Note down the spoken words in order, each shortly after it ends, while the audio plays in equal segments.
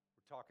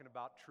talking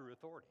about true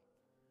authority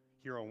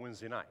here on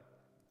Wednesday night.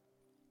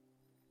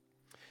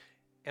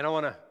 And I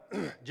want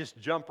to just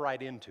jump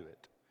right into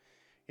it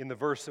in the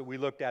verse that we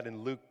looked at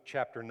in Luke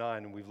chapter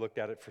 9, and we've looked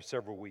at it for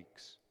several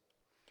weeks.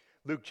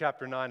 Luke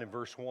chapter 9 and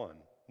verse 1,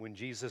 when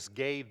Jesus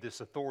gave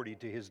this authority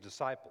to his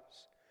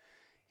disciples.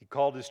 He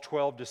called his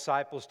 12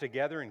 disciples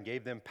together and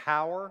gave them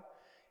power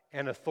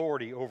and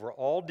authority over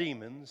all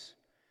demons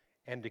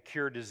and to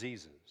cure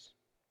diseases.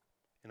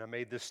 And I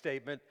made this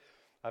statement,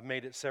 I've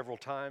made it several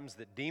times,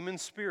 that demon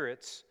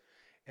spirits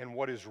and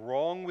what is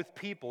wrong with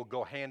people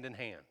go hand in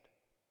hand.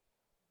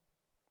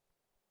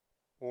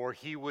 Or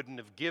he wouldn't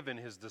have given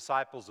his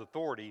disciples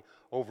authority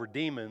over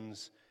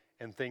demons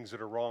and things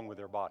that are wrong with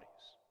their bodies.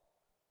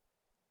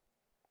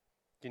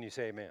 Can you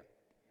say amen? Amen.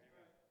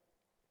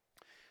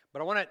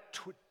 But I want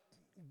to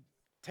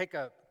take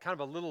a kind of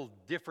a little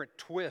different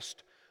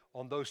twist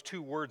on those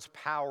two words,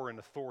 power and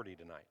authority,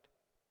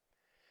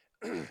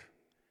 tonight.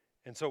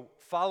 And so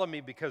follow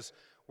me, because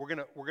we're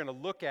gonna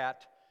look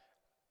at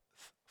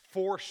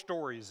 4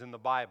 stories in the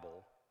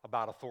Bible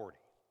about authority.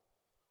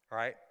 All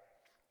right?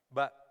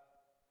 But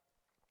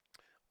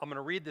I'm going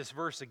to read this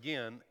verse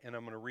again, and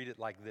I'm going to read it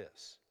like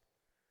this.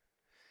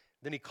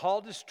 Then he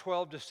called his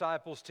 12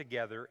 disciples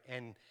together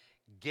and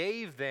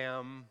gave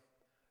them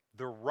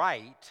the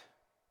right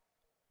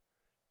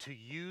to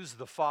use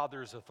the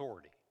Father's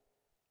authority.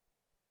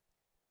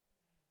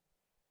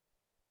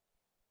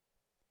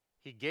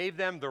 He gave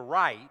them the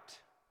right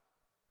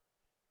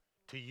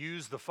to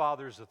use the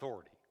Father's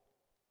authority.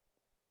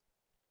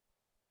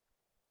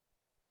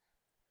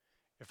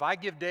 If I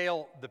give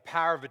Dale the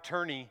power of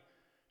attorney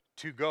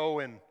to go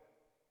and,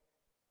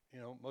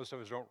 most of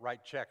us don't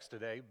write checks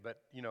today,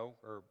 but,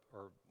 or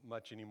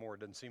much anymore, it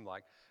doesn't seem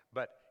like.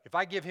 But if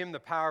I give him the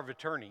power of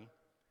attorney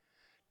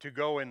to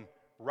go and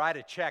write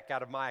a check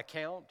out of my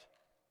account,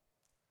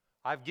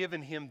 I've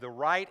given him the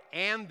right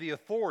and the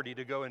authority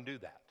to go and do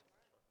that.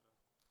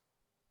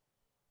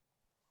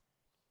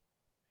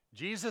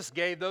 Jesus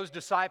gave those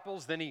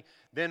disciples,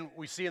 then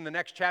we see in the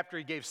next chapter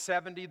he gave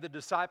 70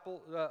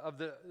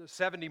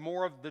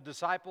 more of the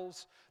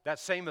disciples that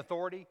same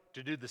authority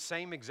to do the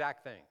same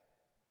exact thing.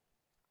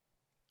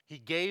 He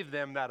gave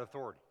them that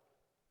authority.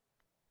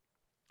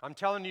 I'm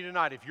telling you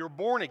tonight, if you're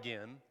born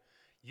again,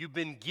 you've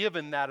been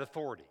given that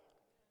authority.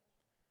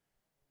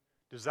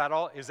 Is that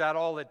all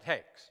it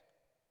takes?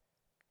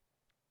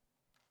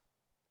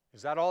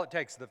 Is that all it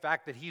takes? The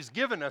fact that he's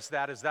given us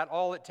that, is that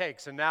all it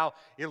takes? And now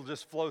it'll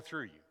just flow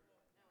through you.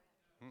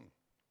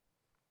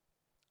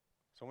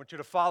 So I want you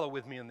to follow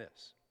with me in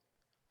this.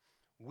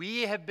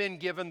 We have been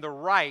given the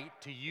right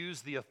to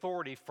use the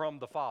authority from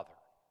the Father.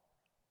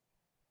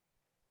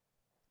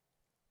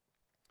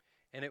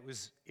 And it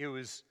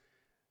was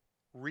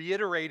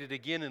reiterated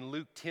again in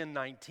Luke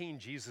 10:19.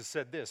 Jesus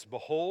said this,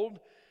 "Behold,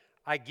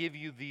 I give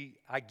you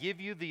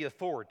the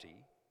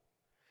authority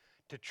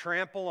to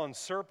trample on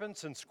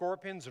serpents and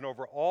scorpions and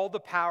over all the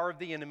power of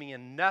the enemy,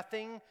 and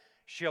nothing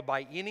shall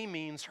by any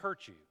means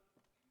hurt you."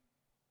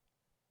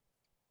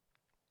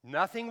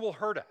 Nothing will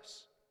hurt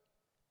us.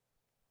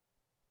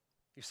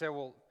 You say,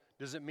 well,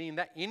 does it mean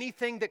that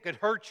anything that could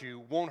hurt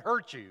you won't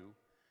hurt you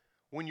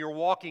when you're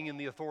walking in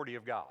the authority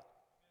of God?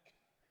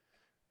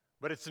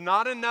 But it's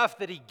not enough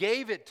that he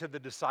gave it to the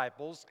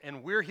disciples,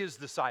 and we're his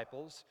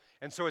disciples,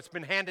 and so it's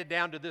been handed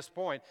down to this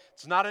point.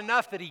 It's not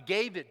enough that he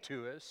gave it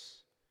to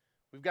us.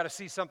 We've got to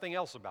see something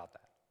else about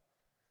that.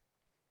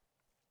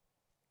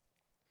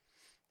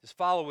 Just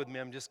follow with me.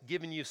 I'm just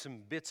giving you some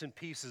bits and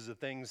pieces of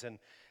things, and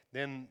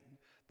then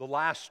the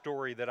last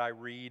story that I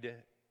read,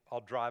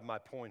 I'll drive my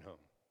point home.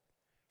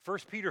 1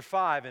 Peter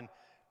 5 and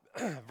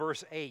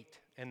verse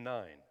 8 and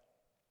 9.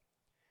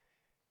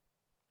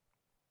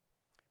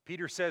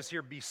 Peter says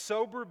here, "Be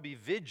sober, be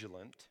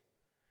vigilant,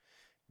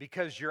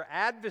 because your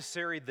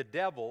adversary, the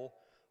devil,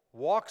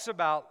 walks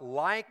about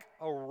like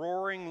a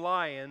roaring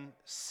lion,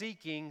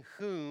 seeking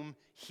whom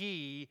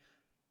he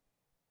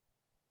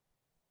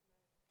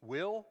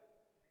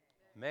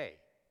may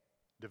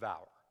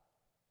devour."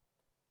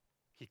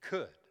 He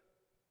could.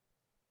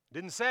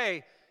 Didn't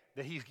say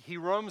that he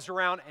roams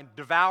around and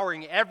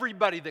devouring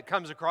everybody that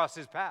comes across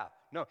his path.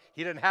 No,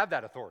 he didn't have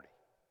that authority.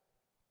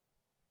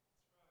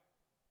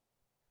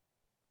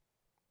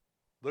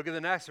 Look at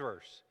the next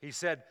verse. He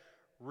said,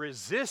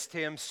 "Resist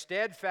him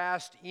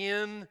steadfast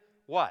in"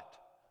 what?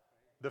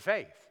 The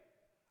faith.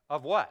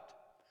 Of what?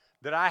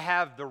 That I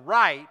have the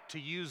right to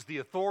use the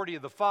authority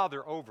of the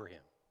Father over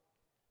him.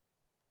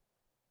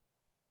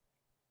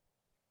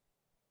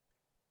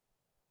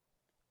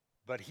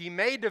 But he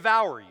may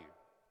devour you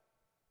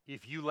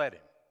if you let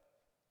him.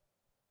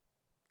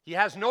 He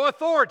has no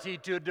authority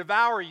to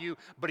devour you,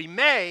 but he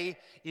may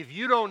if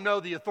you don't know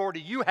the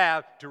authority you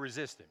have to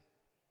resist him.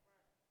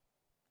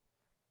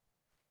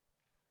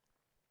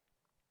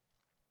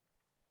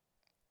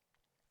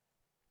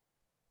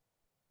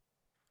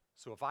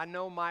 So if I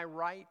know my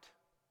right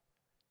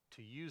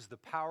to use the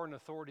power and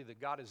authority that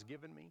God has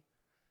given me,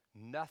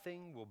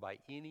 nothing will by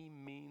any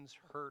means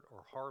hurt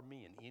or harm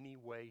me in any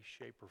way,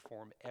 shape, or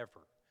form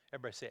ever.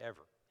 Everybody say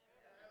ever.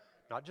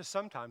 Not just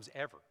sometimes,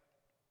 ever.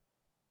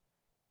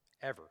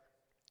 ever,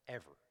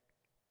 ever.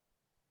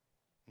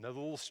 Another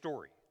little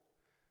story,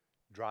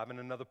 driving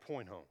another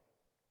point home.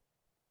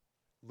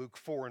 Luke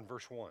 4 and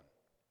verse 1.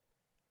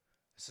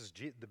 This is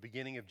the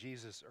beginning of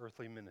Jesus'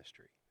 earthly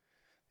ministry.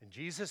 And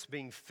Jesus,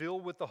 being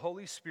filled with the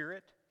Holy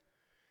Spirit,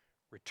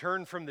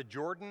 returned from the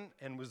Jordan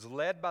and was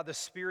led by the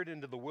Spirit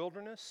into the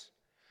wilderness,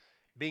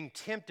 being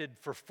tempted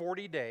for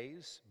 40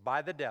 days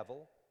by the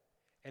devil.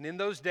 And in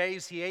those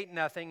days he ate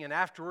nothing, and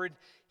afterward,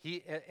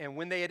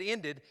 when they had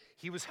ended,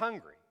 he was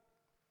hungry.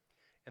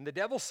 And the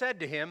devil said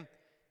to him,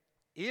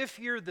 if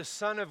you're the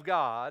Son of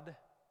God,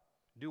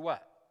 do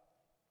what?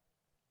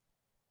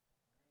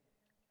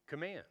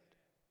 Command.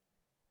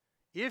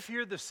 If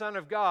you're the Son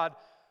of God,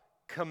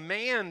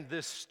 command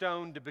this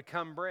stone to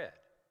become bread.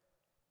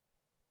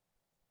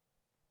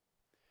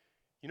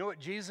 You know what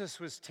Jesus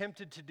was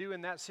tempted to do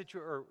in that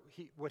situation, or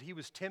what he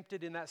was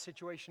tempted in that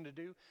situation to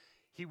do?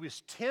 He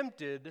was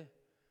tempted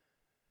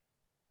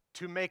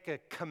to make a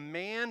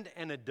command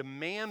and a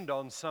demand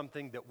on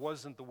something that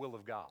wasn't the will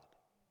of God.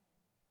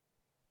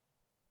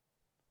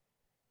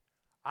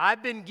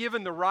 I've been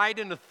given the right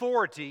and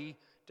authority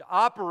to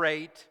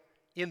operate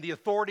in the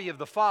authority of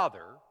the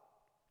Father,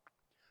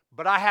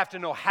 but I have to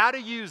know how to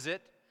use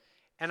it,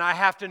 and I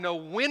have to know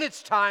when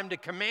it's time to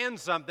command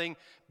something,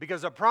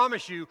 because I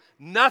promise you,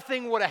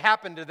 nothing would have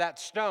happened to that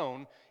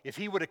stone if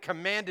he would have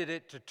commanded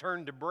it to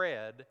turn to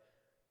bread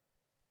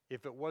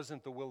if it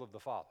wasn't the will of the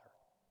Father.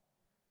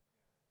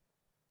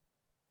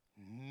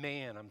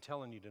 Man, I'm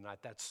telling you tonight,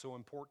 that's so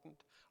important.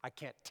 I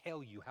can't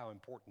tell you how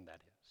important that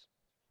is.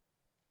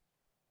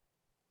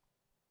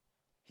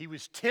 He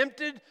was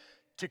tempted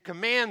to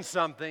command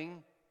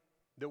something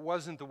that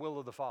wasn't the will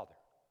of the Father.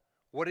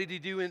 What did he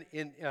do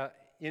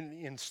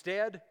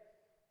instead?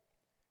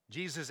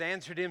 Jesus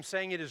answered him,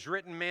 saying, it is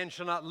written, man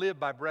shall not live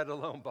by bread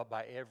alone, but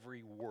by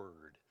every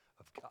word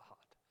of God.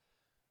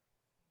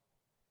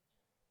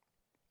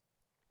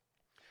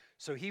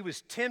 So he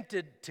was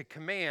tempted to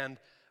command,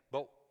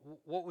 but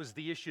what was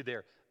the issue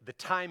there? The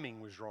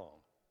timing was wrong.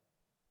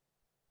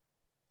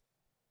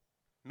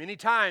 Many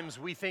times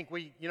we think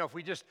if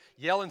we just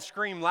yell and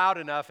scream loud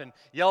enough and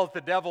yell at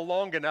the devil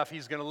long enough,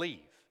 he's going to leave.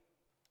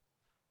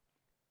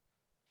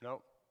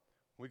 No.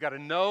 We've got to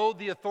know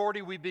the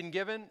authority we've been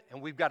given,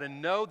 and we've got to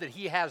know that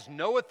he has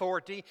no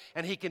authority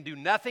and he can do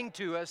nothing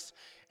to us,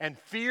 and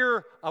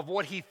fear of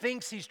what he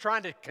thinks he's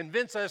trying to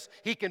convince us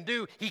he can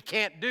do, he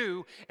can't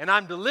do, and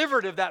I'm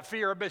delivered of that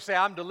fear. Everybody say,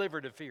 I'm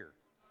delivered of fear.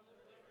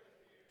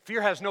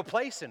 Fear has no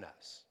place in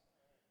us.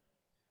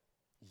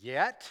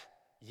 Yet,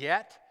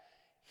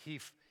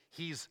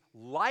 he's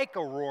like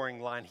a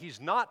roaring lion. He's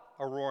not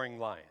a roaring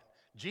lion.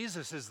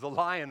 Jesus is the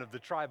Lion of the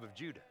tribe of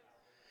Judah.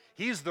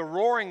 He's the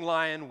roaring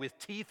lion with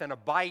teeth and a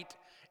bite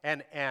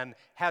and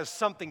has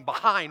something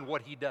behind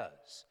what he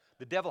does.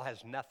 The devil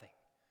has nothing.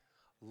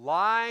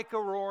 Like a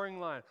roaring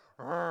lion.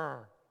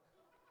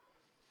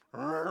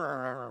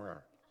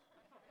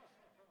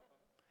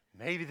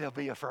 Maybe they'll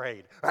be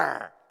afraid.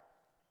 I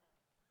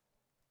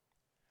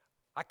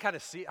kind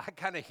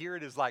of hear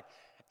it as like,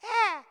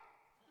 ah.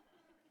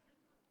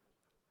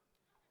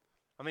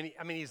 I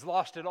mean, he's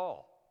lost it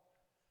all.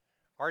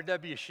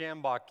 R.W.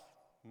 Shambach,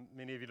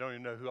 many of you don't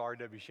even know who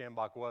R.W.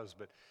 Shambach was,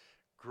 but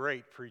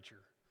great preacher.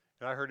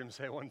 And I heard him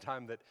say one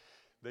time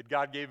that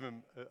God gave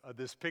him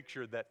this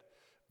picture that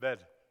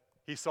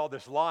he saw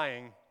this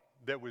lion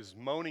that was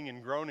moaning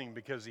and groaning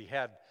because he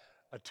had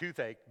a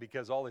toothache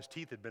because all his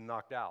teeth had been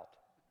knocked out.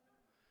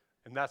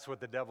 And that's what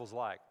the devil's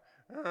like.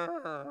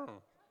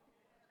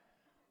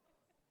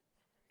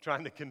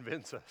 Trying to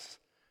convince us.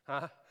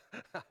 Huh?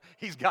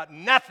 He's got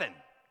nothing.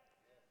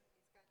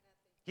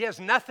 He has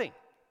nothing.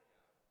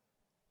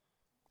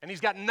 And he's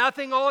got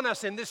nothing on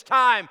us in this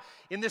time,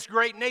 in this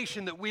great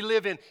nation that we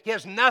live in. He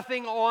has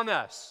nothing on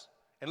us.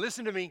 And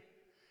listen to me,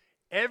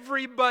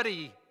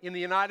 everybody in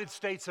the United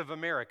States of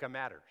America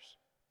matters.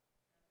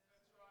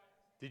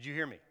 Did you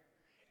hear me?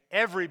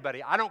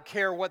 Everybody. I don't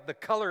care what the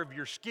color of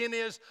your skin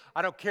is.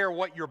 I don't care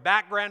what your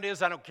background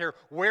is. I don't care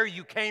where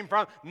you came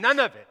from. None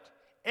of it.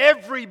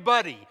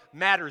 Everybody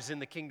matters in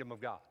the kingdom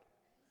of God.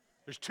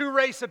 There's two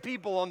races of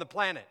people on the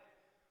planet.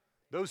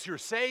 Those who are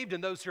saved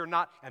and those who are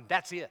not, and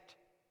that's it.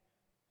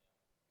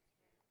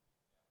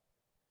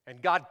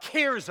 And God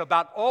cares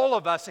about all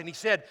of us, and he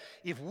said,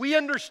 if we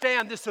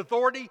understand this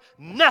authority,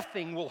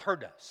 nothing will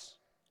hurt us.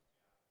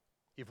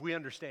 If we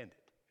understand it.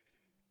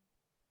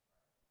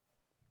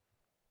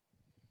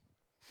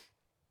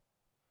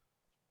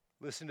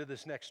 Listen to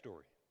this next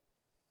story.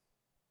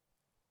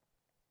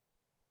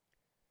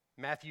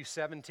 Matthew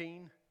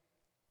 17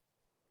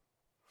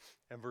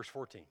 and verse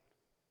 14.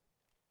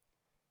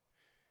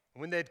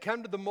 When they had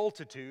come to the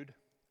multitude,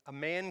 a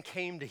man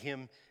came to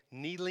him,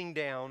 kneeling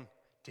down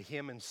to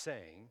him and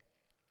saying,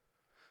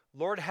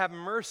 Lord, have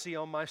mercy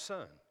on my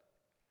son,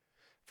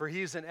 for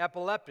he is an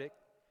epileptic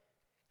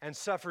and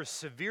suffers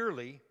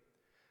severely,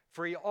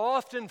 for he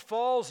often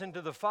falls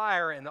into the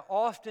fire and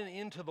often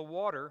into the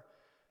water.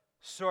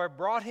 So I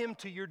brought him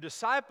to your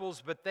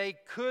disciples, but they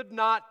could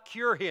not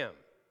cure him.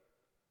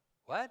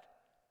 What?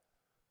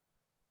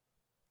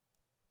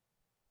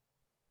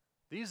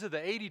 These are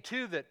the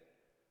 82 that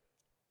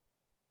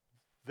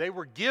they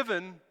were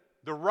given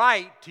the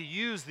right to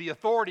use the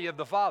authority of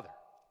the Father.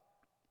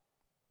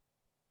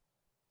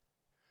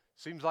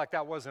 Seems like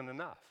that wasn't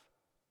enough.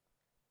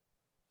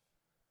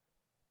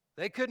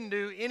 They couldn't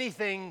do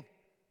anything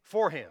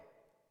for him.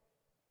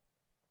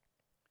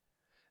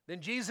 Then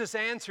Jesus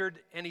answered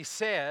and he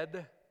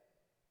said,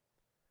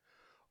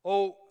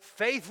 "O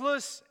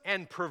faithless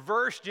and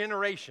perverse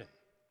generation,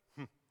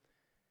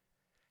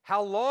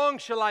 how long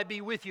shall I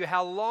be with you?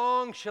 How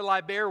long shall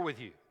I bear with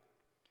you?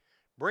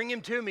 Bring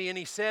him to me." And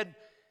he said,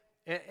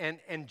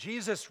 and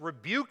Jesus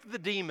rebuked the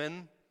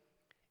demon,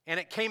 and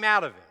it came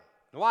out of him.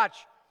 Now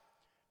watch.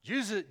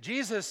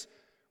 Jesus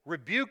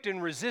rebuked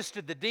and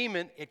resisted the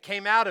demon. It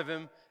came out of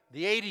him.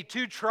 The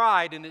 82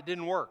 tried, and it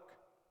didn't work.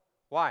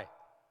 Why?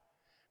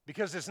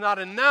 Because it's not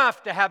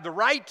enough to have the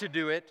right to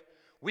do it.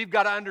 We've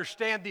got to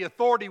understand the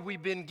authority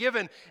we've been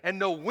given and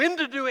know when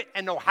to do it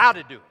and know how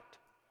to do it.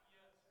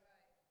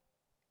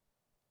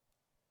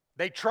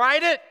 They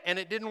tried it, and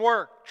it didn't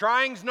work.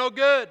 Trying's no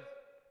good.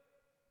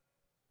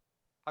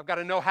 I've got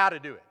to know how to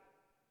do it.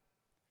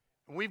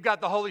 And we've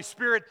got the Holy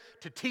Spirit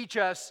to teach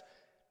us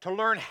to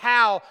learn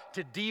how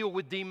to deal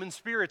with demon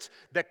spirits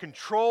that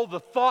control the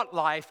thought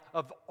life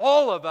of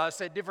all of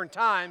us at different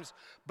times,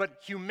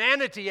 but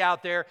humanity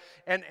out there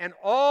and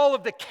all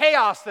of the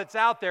chaos that's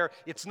out there,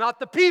 it's not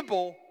the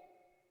people,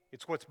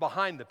 it's what's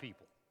behind the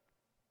people.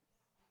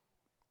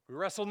 We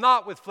wrestle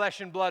not with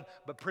flesh and blood,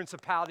 but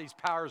principalities,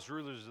 powers,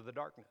 rulers of the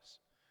darkness.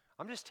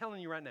 I'm just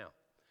telling you right now,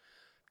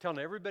 I'm telling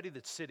everybody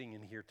that's sitting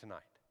in here tonight,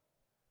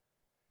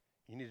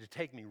 you need to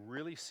take me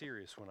really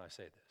serious when I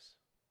say this.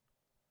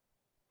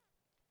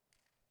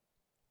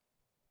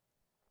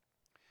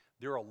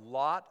 There are a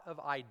lot of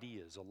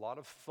ideas, a lot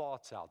of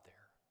thoughts out there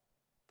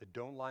that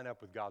don't line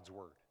up with God's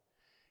Word.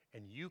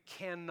 And you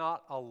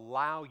cannot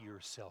allow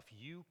yourself,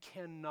 you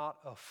cannot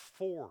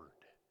afford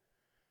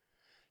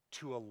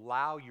to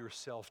allow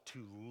yourself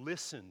to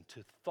listen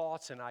to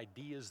thoughts and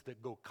ideas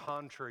that go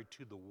contrary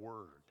to the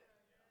Word.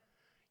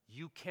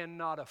 You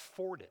cannot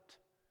afford it.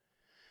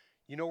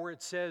 You know where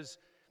it says,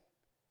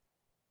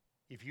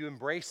 if you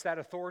embrace that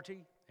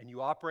authority and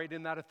you operate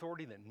in that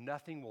authority, that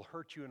nothing will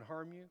hurt you and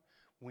harm you?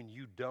 When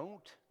you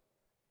don't,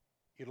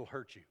 it'll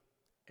hurt you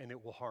and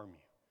it will harm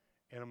you.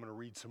 And I'm going to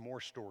read some more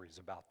stories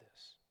about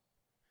this.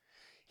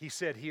 He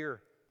said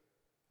here,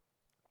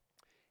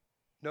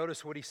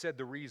 notice what he said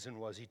the reason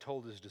was. He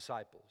told his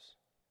disciples.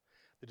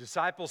 The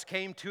disciples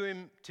came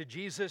to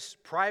Jesus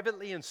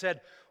privately and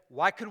said,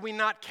 "Why could we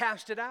not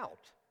cast it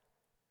out?"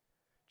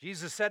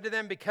 Jesus said to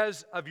them,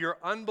 "Because of your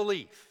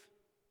unbelief.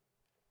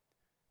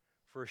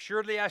 For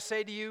assuredly I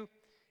say to you,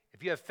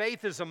 if you have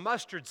faith as a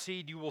mustard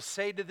seed, you will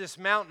say to this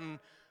mountain,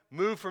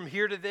 'Move from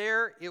here to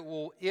there.' It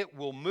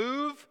will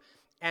move,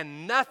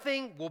 and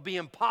nothing will be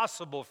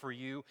impossible for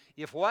you."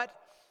 If what?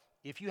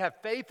 If you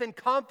have faith and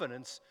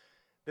confidence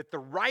that the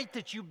right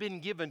that you've been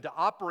given to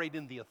operate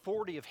in the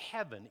authority of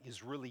heaven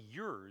is really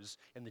yours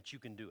and that you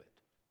can do it.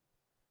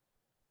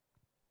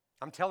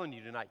 I'm telling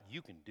you tonight,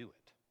 you can do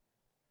it.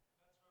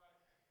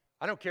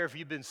 I don't care if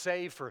you've been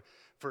saved for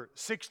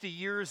 60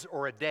 years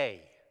or a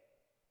day.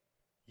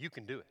 You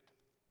can do it.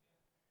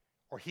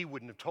 Or he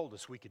wouldn't have told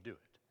us we could do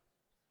it.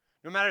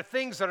 No matter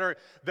things that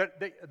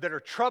are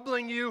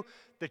troubling you,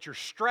 that you're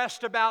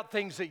stressed about,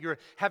 things that you're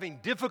having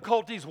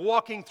difficulties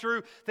walking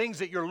through, things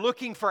that you're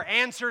looking for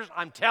answers,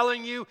 I'm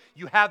telling you,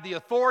 you have the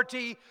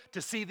authority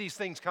to see these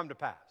things come to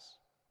pass.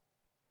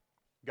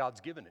 God's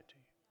given it to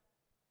you.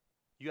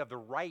 You have the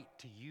right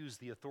to use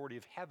the authority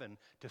of heaven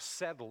to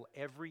settle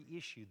every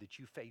issue that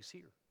you face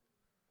here.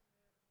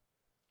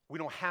 We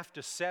don't have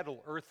to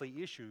settle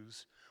earthly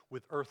issues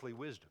with earthly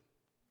wisdom.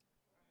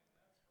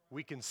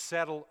 We can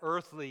settle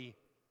earthly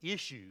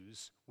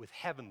issues with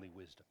heavenly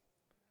wisdom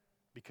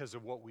because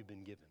of what we've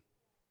been given.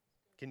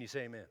 Can you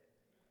say amen?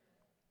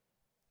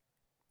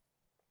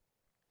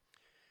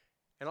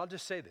 And I'll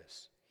just say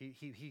this.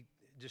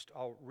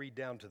 I'll read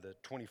down to the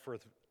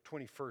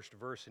 21st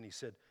verse, and he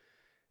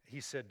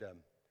said,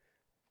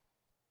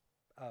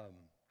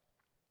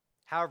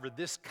 however,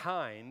 this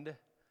kind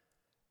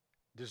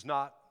does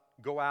not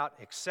go out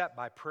except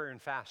by prayer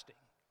and fasting.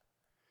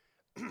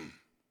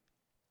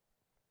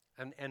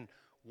 And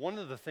one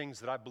of the things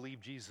that I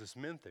believe Jesus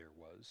meant there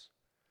was,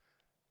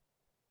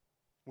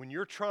 when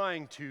you're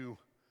trying to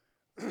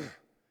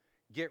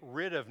get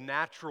rid of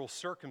natural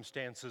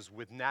circumstances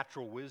with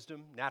natural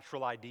wisdom,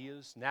 natural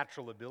ideas,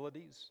 natural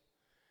abilities,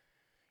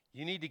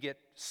 you need to get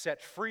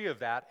set free of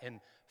that,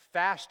 and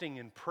fasting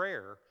and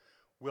prayer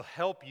will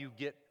help you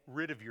get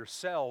rid of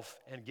yourself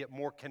and get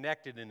more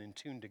connected and in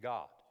tune to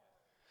God.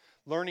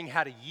 Learning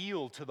how to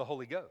yield to the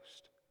Holy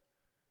Ghost.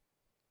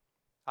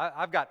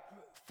 I've got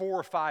 4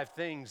 or 5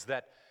 things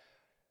that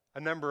a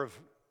number of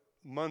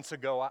months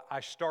ago I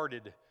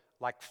started,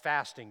 like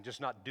fasting, just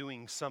not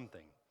doing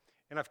something.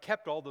 And I've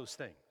kept all those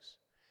things.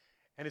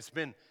 And it's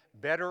been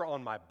better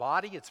on my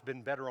body, it's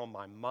been better on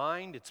my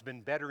mind, it's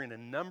been better in a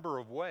number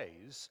of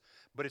ways,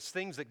 but it's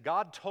things that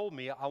God told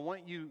me,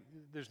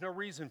 there's no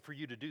reason for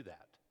you to do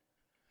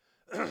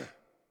that.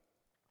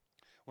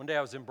 One day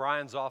I was in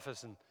Brian's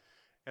office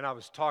and I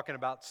was talking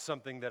about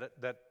something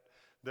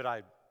that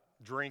I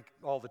drink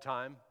all the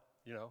time,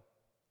 you know.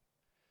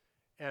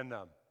 And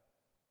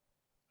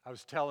I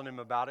was telling him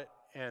about it,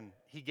 and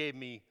he gave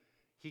me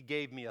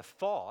a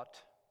thought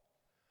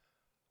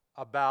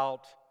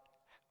about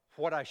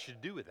what I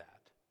should do with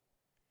that.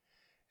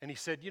 And he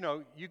said,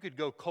 you could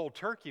go cold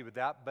turkey with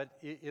that, but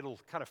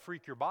it'll kind of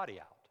freak your body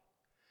out.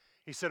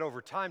 He said,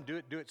 over time,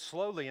 do it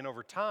slowly, and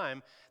over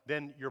time,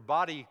 then your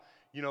body,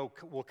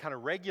 will kind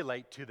of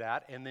regulate to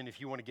that, and then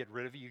if you want to get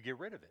rid of it, you get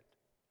rid of it.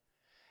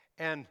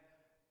 And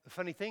the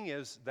funny thing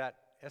is that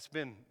it's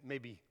been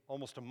maybe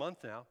almost a month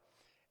now,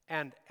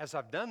 and as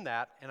I've done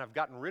that, and I've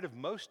gotten rid of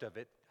most of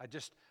it, I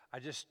just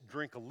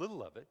drink a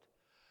little of it.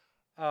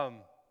 I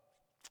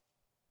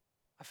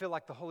feel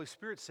like the Holy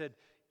Spirit said,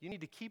 you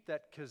need to keep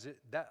that because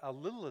a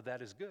little of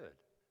that is good,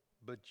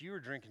 but you're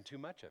drinking too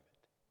much of it.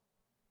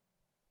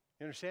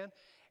 You understand?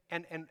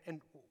 And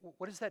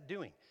what is that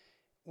doing?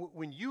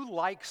 When you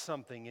like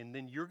something and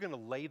then you're going to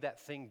lay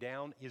that thing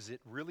down, is it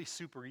really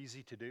super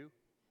easy to do?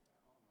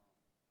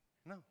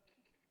 No.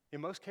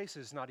 In most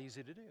cases, it's not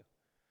easy to do.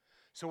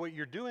 So what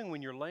you're doing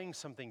when you're laying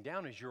something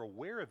down is you're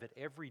aware of it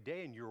every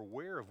day, and you're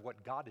aware of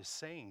what God is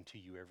saying to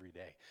you every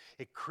day.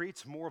 It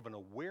creates more of an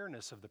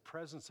awareness of the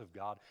presence of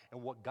God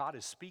and what God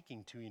is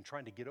speaking to you and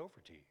trying to get over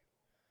to you.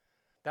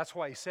 That's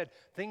why he said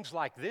things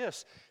like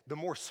this, the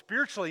more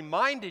spiritually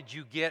minded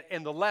you get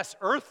and the less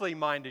earthly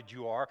minded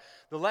you are,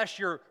 the less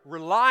you're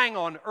relying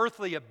on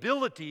earthly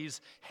abilities,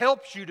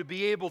 helps you to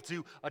be able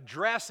to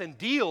address and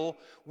deal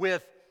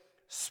with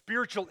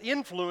spiritual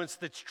influence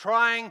that's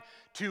trying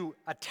to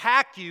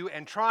attack you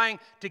and trying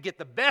to get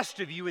the best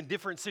of you in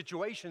different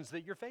situations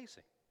that you're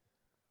facing.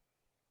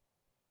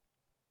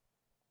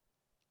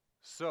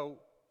 So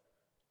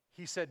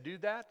he said, do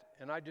that,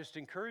 and I just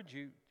encourage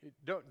you,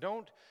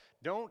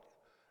 don't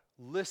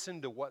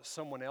listen to what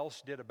someone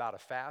else did about a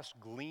fast,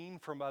 glean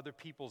from other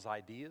people's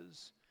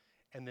ideas,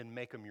 and then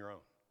make them your own.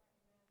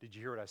 Did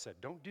you hear what I said?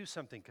 Don't do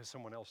something because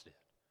someone else did.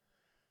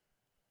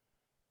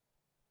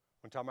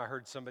 One time I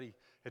heard somebody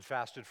had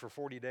fasted for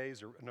 40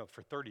 days,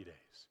 for 30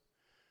 days.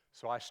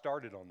 So I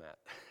started on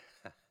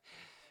that.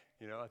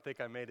 I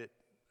think I made it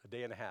a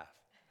day and a half.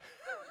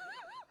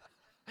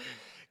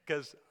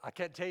 Because I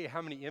can't tell you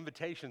how many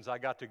invitations I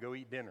got to go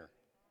eat dinner.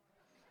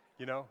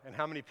 And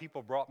how many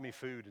people brought me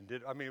food and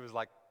it was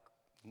like,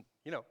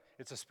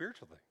 it's a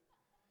spiritual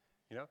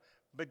thing,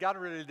 But God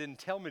really didn't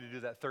tell me to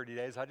do that 30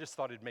 days. I just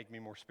thought it'd make me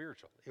more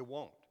spiritual. It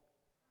won't.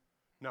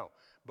 No.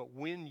 But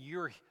when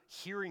you're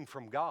hearing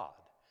from God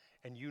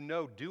and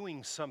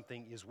doing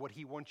something is what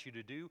he wants you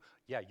to do,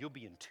 you'll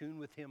be in tune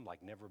with him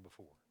like never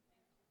before.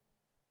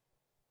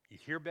 You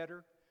hear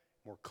better,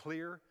 more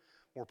clear,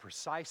 more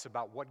precise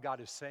about what God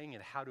is saying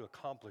and how to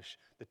accomplish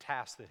the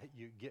tasks that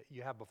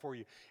you have before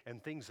you,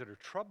 and things that are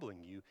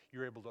troubling you,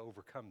 you're able to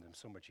overcome them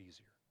so much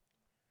easier.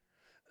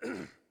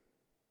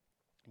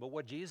 But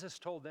what Jesus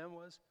told them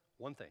was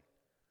one thing: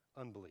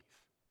 unbelief.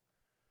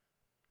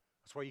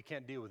 That's why you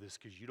can't deal with this,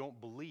 because you don't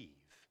believe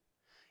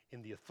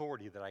in the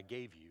authority that I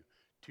gave you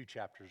 2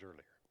 chapters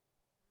earlier.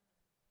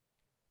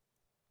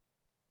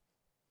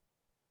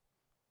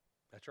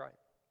 That's right.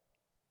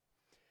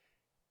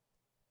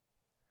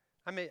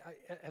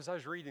 As I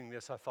was reading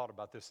this, I thought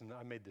about this, and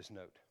I made this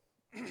note.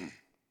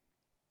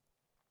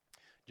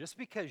 Just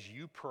because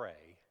you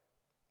pray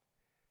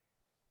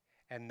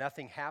and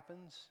nothing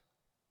happens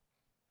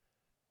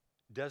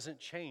doesn't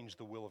change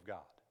the will of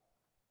God.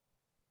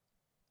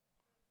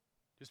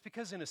 Just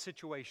because in a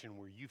situation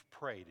where you've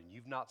prayed and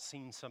you've not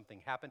seen something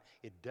happen,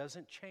 it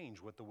doesn't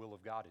change what the will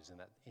of God is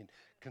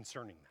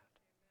concerning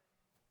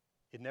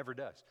that. It never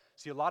does.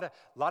 See, a lot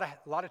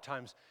of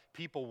times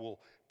people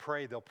will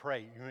pray, they'll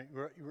pray.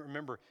 You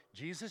remember,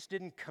 Jesus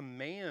didn't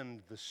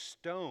command the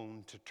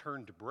stone to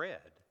turn to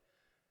bread,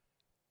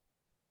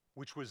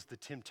 which was the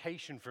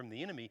temptation from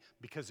the enemy,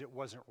 because it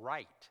wasn't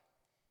right.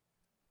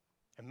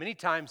 And many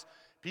times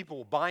people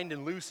will bind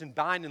and loose and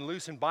bind and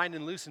loose and bind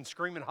and loose and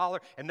scream and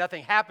holler, and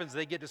nothing happens.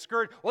 They get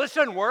discouraged. Well, this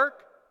doesn't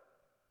work.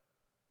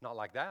 Not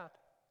like that.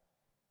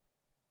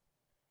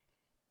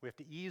 We have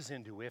to ease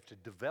into it. We have to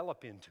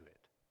develop into it.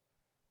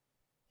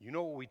 You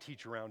know what we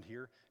teach around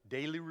here?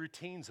 Daily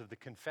routines of the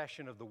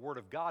confession of the Word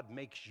of God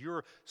makes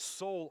your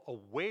soul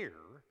aware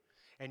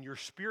and your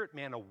spirit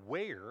man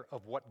aware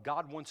of what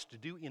God wants to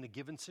do in a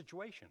given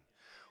situation.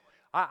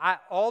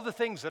 All the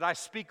things that I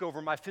speak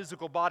over my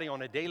physical body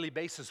on a daily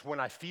basis when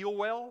I feel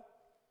well,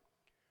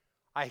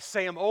 I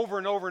say them over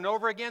and over and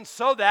over again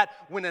so that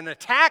when an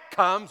attack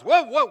comes,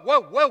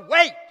 whoa,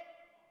 wait.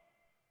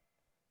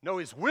 No,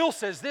 his will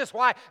says this.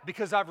 Why?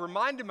 Because I've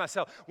reminded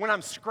myself, when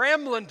I'm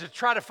scrambling to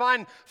try to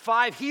find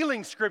 5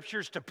 healing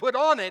scriptures to put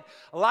on it,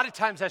 a lot of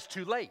times that's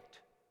too late.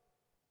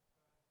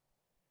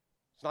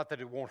 It's not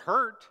that it won't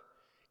hurt.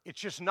 It's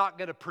just not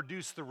going to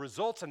produce the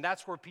results, and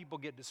that's where people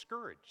get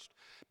discouraged,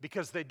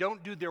 because they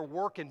don't do their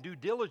work and due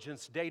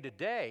diligence day to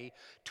day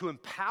to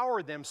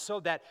empower them so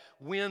that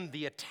when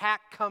the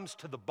attack comes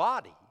to the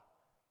body,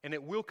 and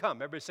it will come,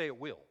 everybody say it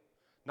will.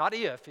 Not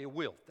if, it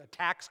will. The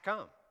attacks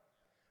come.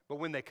 But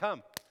when they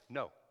come,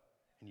 No.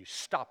 And you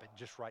stop it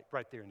just right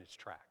there in its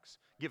tracks.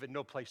 Give it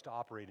no place to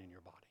operate in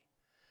your body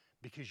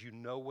because you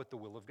know what the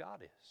will of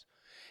God is.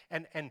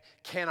 And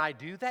can I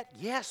do that?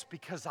 Yes,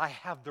 because I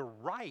have the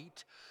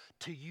right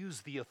to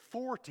use the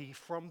authority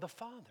from the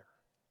Father.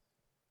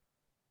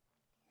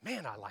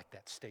 Man, I like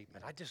that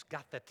statement. I just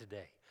got that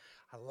today.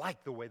 I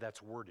like the way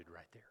that's worded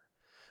right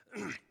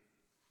there.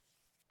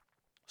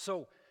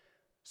 So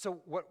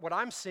what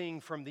I'm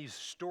seeing from these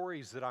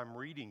stories that I'm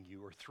reading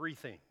you are three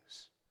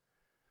things.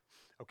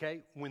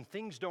 Okay? When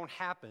things don't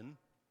happen,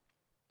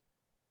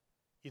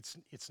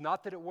 it's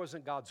not that it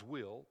wasn't God's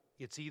will.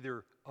 It's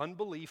either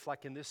unbelief,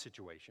 like in this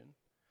situation.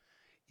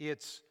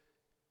 It's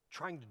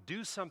trying to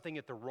do something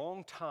at the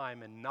wrong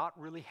time and not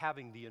really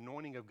having the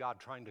anointing of God,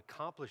 trying to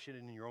accomplish it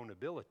in your own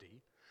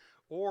ability.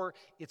 Or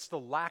it's the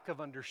lack of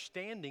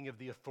understanding of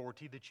the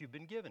authority that you've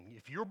been given.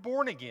 If you're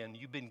born again,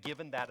 you've been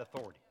given that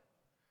authority.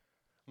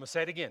 I'm going to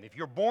say it again. If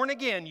you're born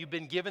again, you've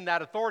been given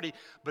that authority,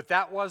 but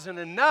that wasn't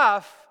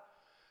enough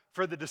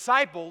for the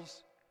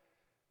disciples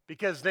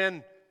because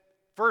then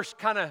first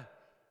kind of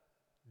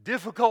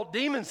difficult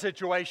demon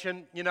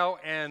situation,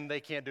 and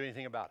they can't do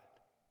anything about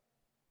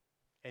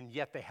it. And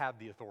yet they have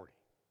the authority.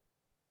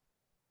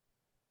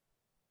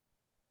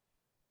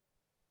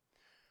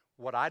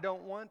 What I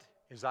don't want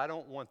is I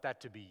don't want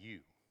that to be you.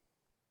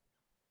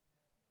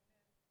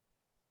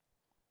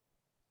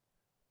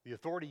 The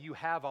authority you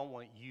have, I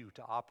want you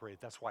to operate.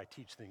 That's why I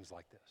teach things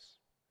like this.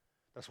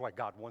 That's why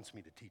God wants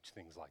me to teach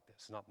things like this.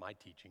 It's not my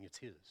teaching, it's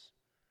His.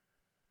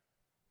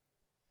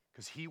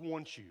 Because He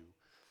wants you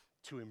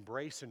to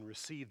embrace and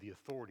receive the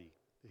authority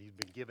that He's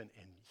been given,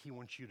 and He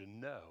wants you to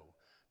know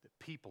that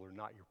people are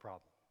not your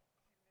problem.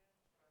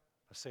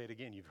 I say it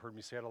again, you've heard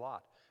me say it a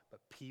lot,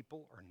 but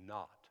people are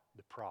not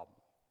the problem.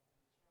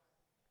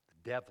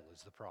 The devil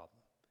is the problem,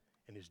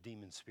 and his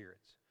demon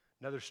spirits.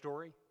 Another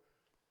story.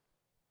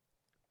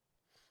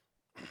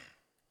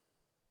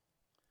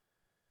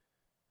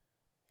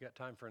 You got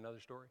time for another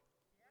story?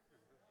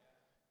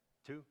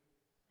 Two?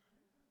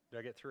 Did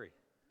I get three?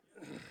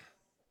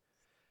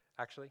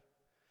 Actually,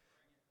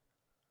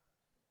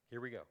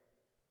 here we go.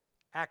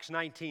 Acts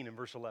 19 and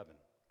verse 11.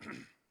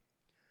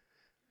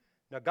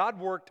 Now God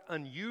worked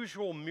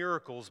unusual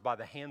miracles by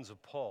the hands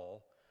of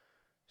Paul,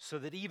 so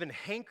that even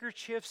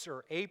handkerchiefs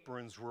or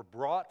aprons were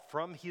brought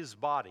from his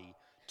body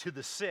to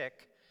the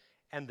sick,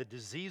 and the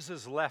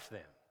diseases left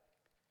them.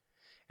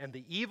 And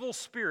the evil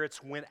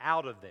spirits went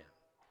out of them.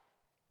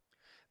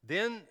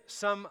 Then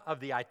some of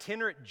the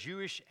itinerant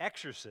Jewish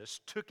exorcists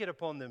took it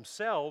upon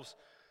themselves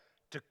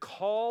to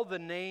call the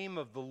name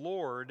of the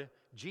Lord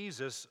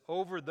Jesus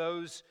over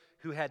those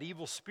who had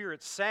evil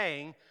spirits,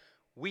 saying,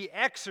 "We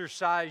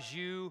exorcise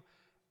you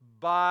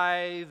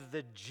by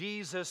the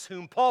Jesus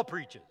whom Paul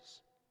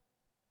preaches."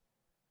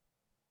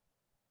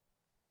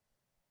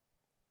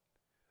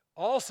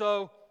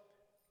 Also,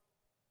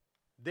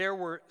 there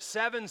were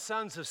 7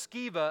 sons of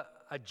Sceva,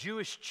 a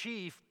Jewish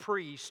chief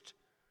priest,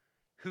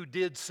 who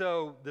did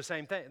so the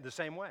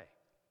same way.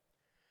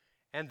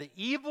 And the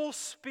evil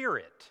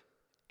spirit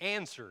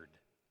answered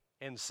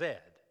and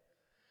said,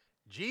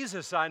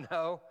 "Jesus I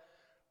know,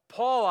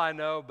 Paul I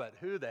know, but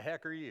who the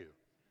heck are you?"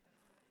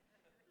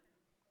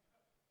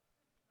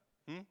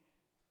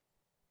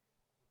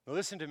 Now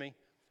listen to me.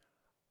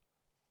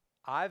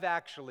 I've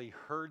actually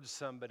heard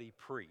somebody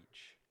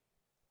preach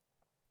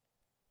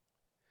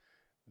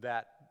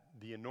that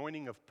the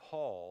anointing of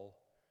Paul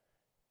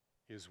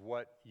is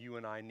what you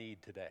and I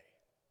need today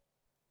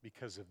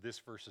because of this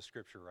verse of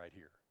Scripture right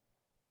here.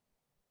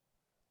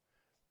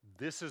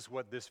 This is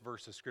what this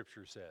verse of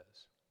Scripture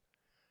says.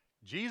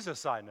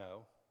 Jesus I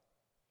know,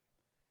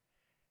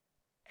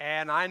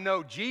 and I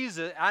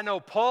know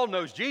Paul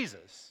knows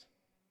Jesus,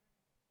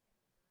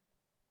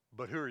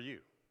 but who are you?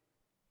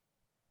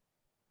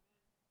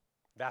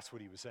 That's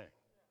what he was saying.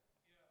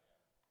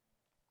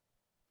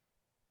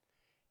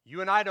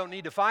 You and I don't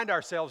need to find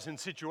ourselves in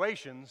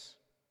situations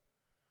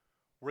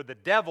where the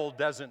devil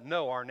doesn't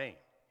know our name.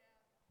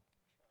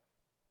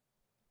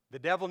 The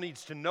devil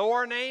needs to know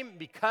our name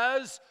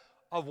because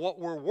of what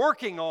we're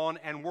working on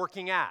and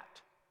working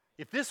at.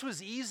 If this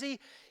was easy,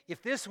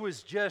 if this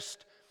was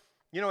just,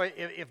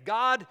 if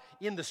God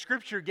in the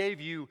Scripture gave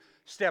you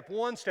step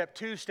 1, step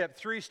 2, step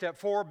 3, step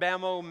 4,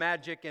 bammo,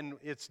 magic, and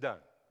it's done.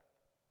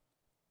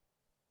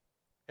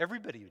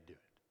 Everybody would do it.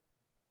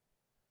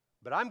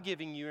 But I'm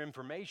giving you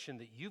information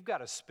that you've got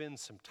to spend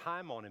some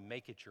time on and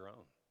make it your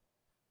own.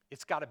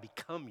 It's got to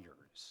become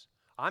yours.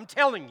 I'm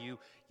telling you,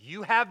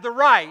 you have the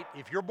right,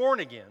 if you're born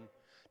again,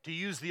 to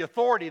use the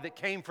authority that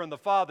came from the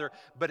Father,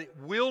 but it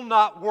will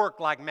not work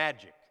like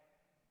magic.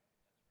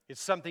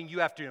 It's something you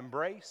have to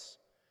embrace.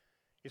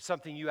 It's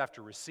something you have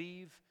to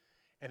receive.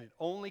 And it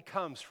only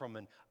comes from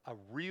a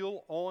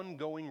real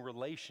ongoing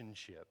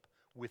relationship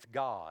with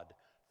God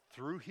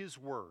through His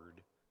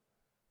Word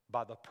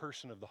by the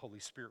person of the Holy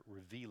Spirit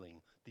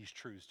revealing these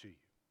truths to you.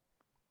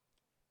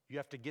 You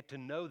have to get to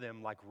know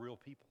them like real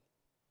people.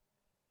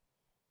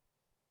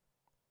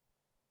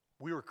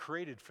 We were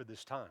created for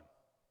this time.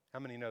 How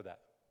many know that?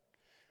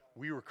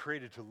 We were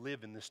created to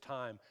live in this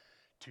time,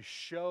 to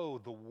show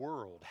the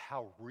world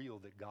how real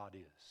that God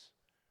is.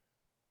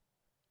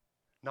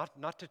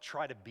 Not to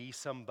try to be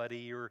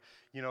somebody or,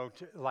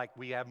 like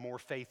we have more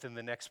faith in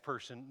the next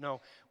person. No,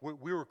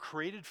 we were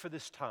created for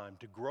this time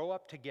to grow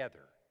up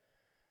together,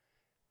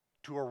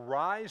 to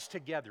arise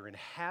together and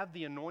have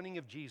the anointing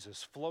of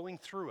Jesus flowing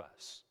through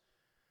us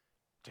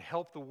to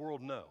help the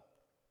world know.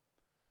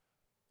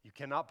 You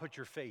cannot put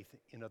your faith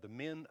in other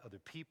men, other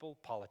people,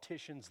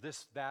 politicians,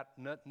 this, that,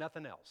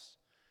 nothing else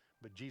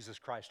but Jesus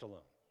Christ alone.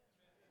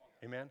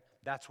 Amen?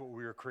 That's what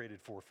we were created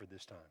for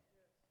this time.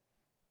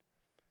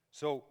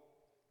 So,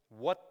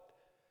 what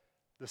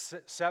the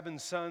seven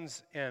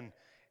sons and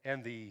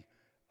the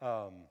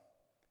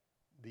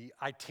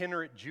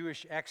itinerant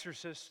Jewish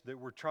exorcists that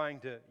were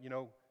trying to,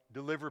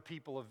 deliver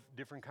people of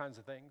different kinds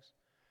of things,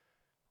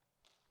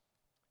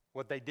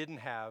 what they didn't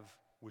have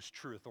was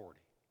true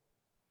authority.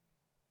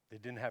 They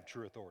didn't have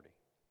true authority.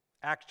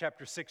 Acts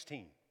chapter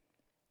 16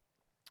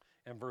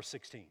 and verse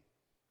 16.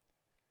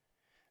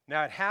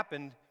 Now it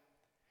happened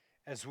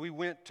as we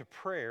went to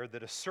prayer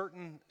that a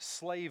certain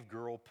slave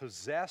girl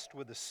possessed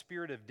with a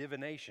spirit of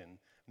divination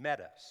met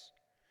us,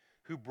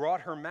 who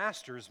brought her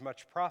masters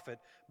much profit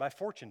by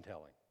fortune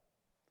telling.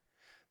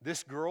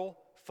 This girl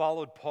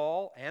followed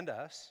Paul and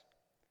us,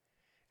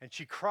 and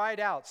she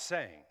cried out,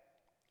 saying,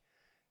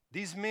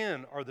 "These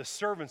men are the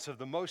servants of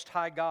the Most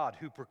High God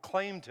who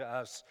proclaim to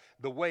us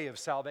the way of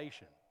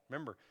salvation."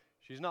 Remember,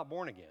 she's not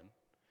born again.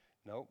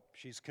 No,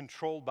 she's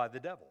controlled by the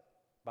devil,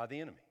 by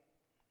the enemy,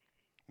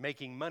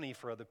 making money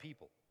for other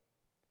people.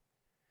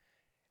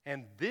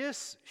 And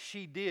this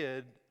she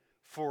did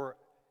for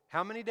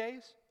how many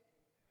days?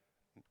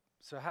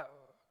 So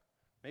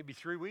maybe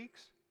 3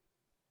 weeks?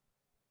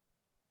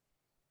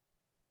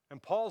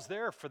 And Paul's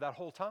there for that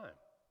whole time.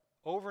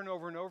 Over and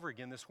over and over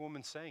again, this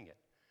woman's saying it.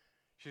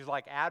 She's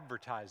like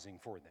advertising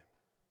for them.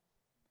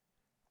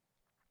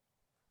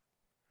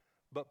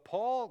 But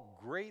Paul,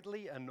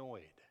 greatly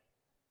annoyed,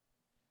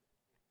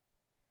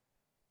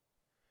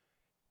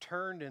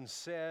 turned and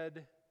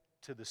said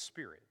to the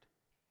spirit,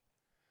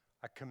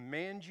 "I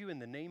command you in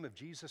the name of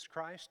Jesus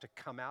Christ to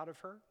come out of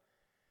her."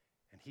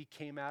 And he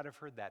came out of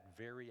her that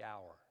very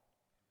hour.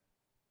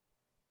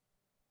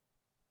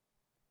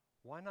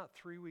 Why not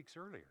 3 weeks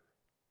earlier?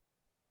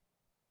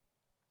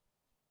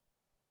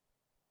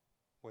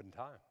 Wasn't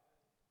time.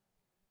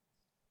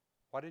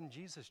 Why didn't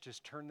Jesus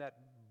just turn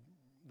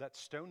that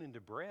stone into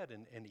bread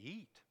and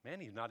eat? Man,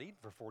 he's not eating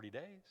for 40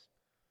 days.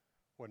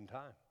 Wasn't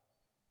time.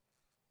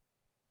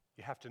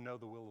 You have to know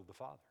the will of the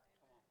Father.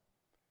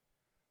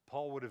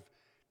 Paul would have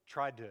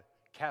tried to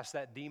cast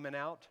that demon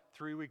out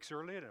 3 weeks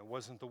earlier, and it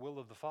wasn't the will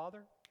of the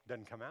Father.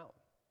 Doesn't come out.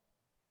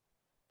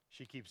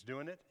 She keeps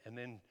doing it, and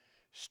then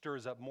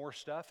stirs up more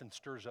stuff and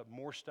stirs up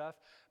more stuff.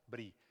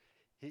 But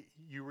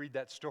you read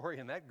that story,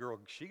 and that girl,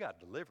 she got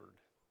delivered.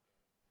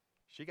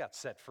 She got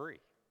set free.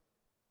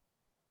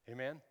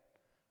 Amen?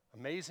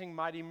 Amazing,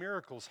 mighty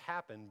miracles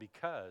happen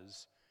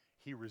because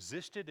he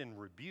resisted and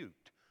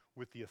rebuked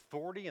with the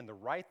authority and the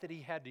right that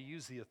he had to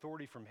use the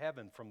authority from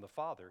heaven, from the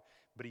Father,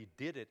 but he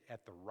did it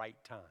at the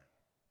right time.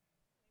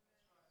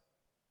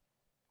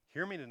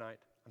 Hear me tonight.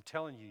 I'm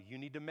telling you, you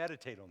need to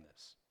meditate on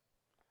this.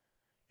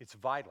 It's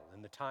vital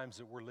in the times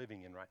that we're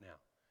living in right now.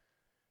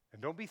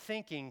 And don't be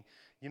thinking,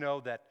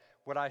 that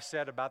what I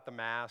said about the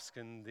mask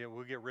and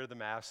we'll get rid of the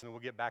mask and then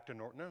we'll get back to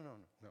normal.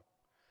 No.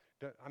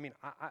 I mean,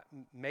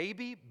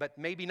 maybe, but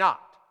maybe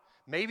not.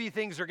 Maybe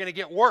things are going to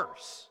get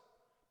worse,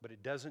 but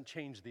it doesn't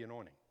change the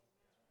anointing.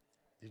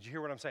 Did you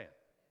hear what I'm saying?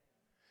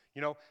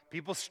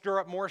 People stir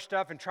up more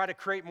stuff and try to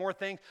create more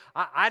things.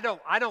 I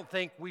don't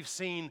think we've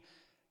seen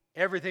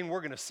everything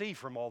we're going to see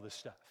from all this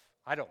stuff.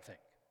 I don't think,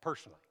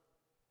 personally.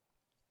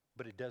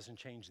 But it doesn't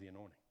change the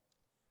anointing.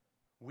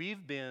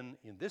 We've been,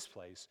 in this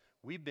place,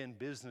 we've been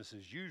business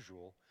as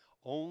usual,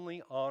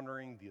 only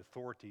honoring the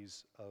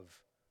authorities of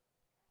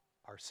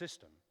our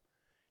system,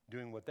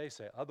 doing what they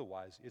say.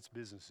 Otherwise, it's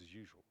business as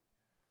usual.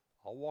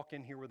 I'll walk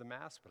in here with a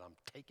mask, but I'm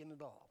taking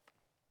it off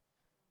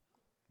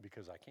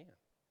because I can.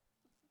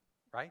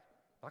 Right?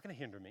 Not going to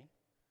hinder me.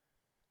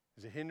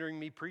 Is it hindering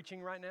me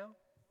preaching right now?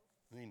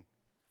 I mean,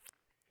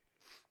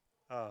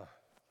 I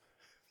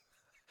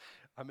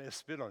may have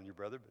spit on you,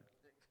 brother, but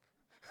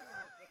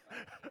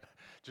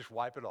just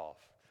wipe it off.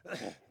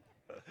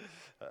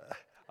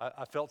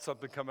 I felt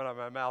something coming out of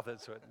my mouth,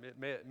 so it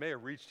may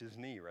have reached his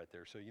knee right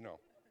there, so you know.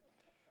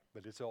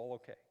 But it's all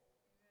okay.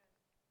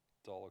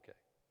 It's all okay.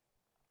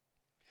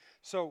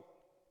 So,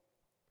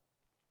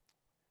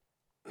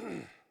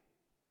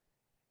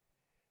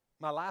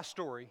 my last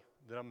story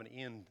that I'm going to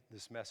end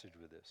this message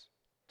with this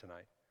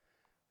tonight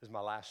is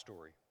my last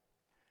story.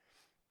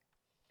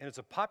 And it's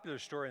a popular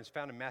story, and it's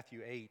found in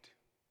Matthew 8.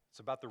 It's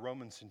about the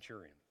Roman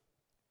centurion.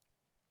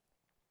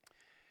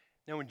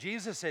 Now, when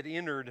Jesus had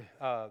entered,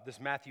 this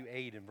Matthew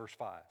 8 in verse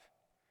 5.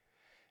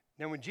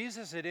 Now, when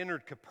Jesus had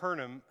entered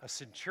Capernaum, a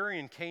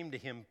centurion came to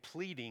him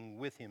pleading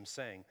with him,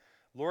 saying,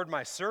 "Lord,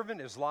 my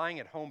servant is lying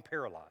at home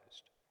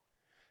paralyzed,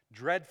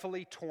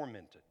 dreadfully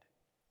tormented."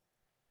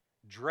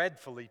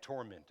 Dreadfully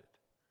tormented.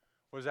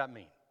 What does that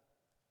mean?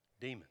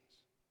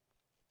 Demons,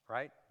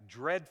 right?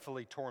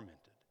 Dreadfully tormented.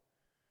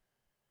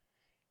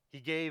 He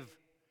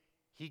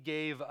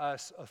gave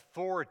us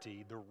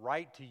authority, the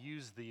right to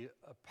use the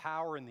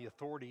power and the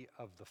authority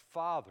of the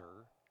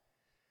Father.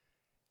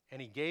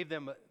 And he gave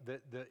them,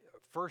 the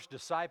first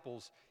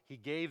disciples, he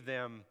gave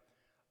them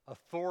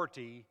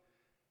authority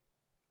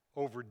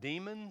over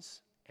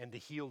demons and to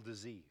heal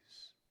disease.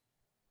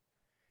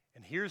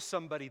 And here's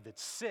somebody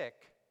that's sick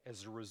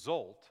as a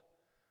result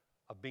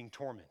of being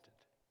tormented.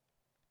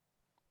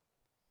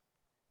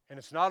 And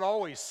it's not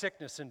always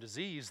sickness and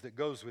disease that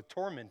goes with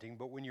tormenting,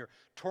 but when you're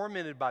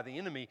tormented by the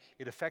enemy,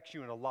 it affects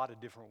you in a lot of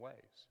different ways.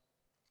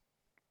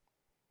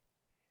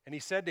 And he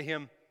said to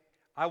him,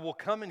 I will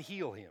come and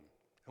heal him.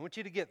 I want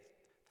you to get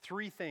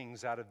 3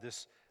 things out of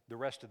this, the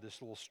rest of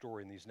this little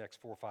story in these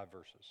next 4 or 5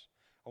 verses.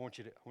 I want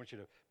you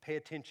to pay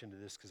attention to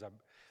this because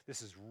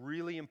this is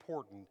really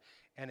important,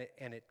 and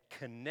it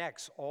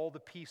connects all the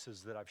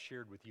pieces that I've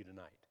shared with you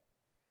tonight.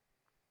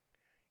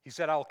 He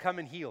said, I'll come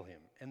and heal him.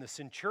 And the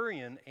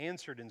centurion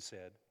answered and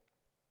said,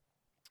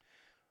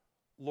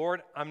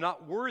 Lord, I'm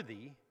not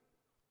worthy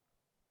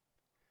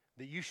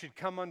that you should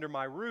come under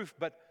my roof,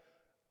 but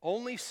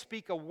only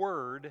speak a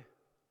word,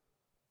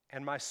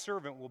 and my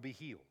servant will be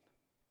healed.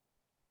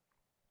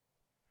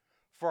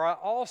 For I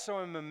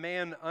also am a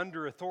man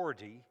under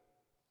authority,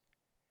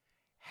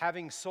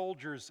 having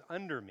soldiers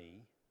under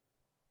me.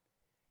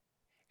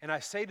 And I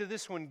say to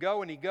this one,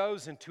 go, and he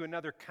goes, and to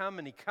another, come,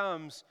 and he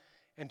comes,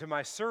 and to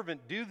my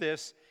servant, do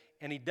this,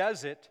 and he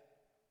does it.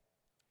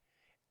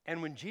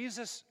 And when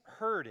Jesus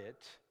heard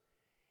it,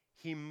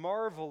 he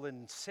marveled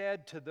and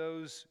said to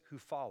those who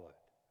followed.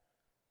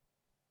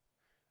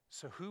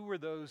 So who were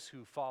those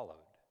who followed?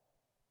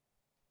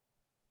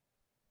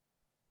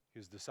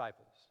 His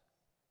disciples,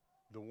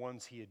 the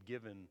ones he had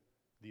given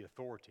the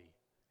authority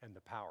and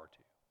the power to.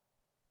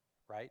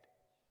 Right?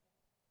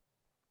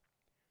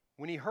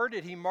 When he heard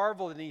it, he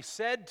marveled, and he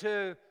said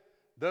to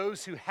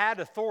those who had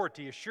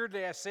authority,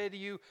 assuredly I say to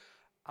you,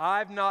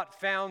 I've not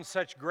found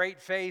such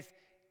great faith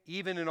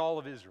even in all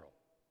of Israel.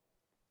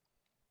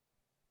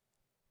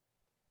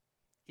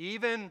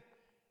 Even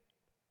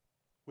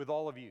with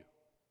all of you,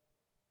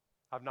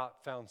 I've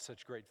not found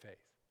such great faith.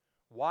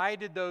 Why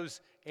did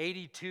those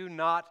 82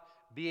 not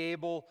be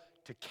able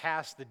to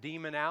cast the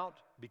demon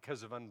out?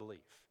 Because of unbelief.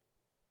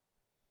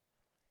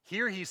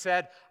 Here he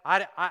said,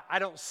 I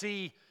don't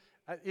see,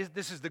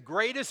 this is the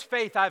greatest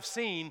faith I've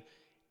seen,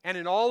 and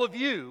in all of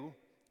you,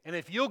 and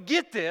if you'll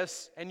get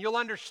this, and you'll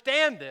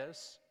understand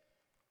this,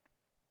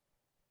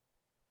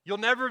 you'll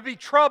never be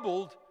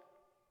troubled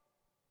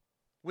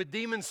with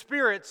demon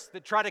spirits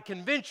that try to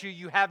convince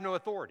you have no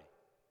authority.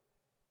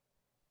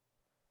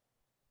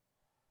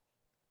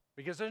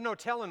 Because there's no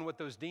telling what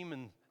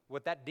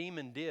that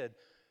demon did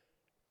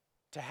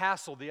to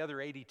hassle the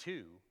other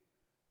 82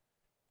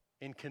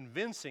 in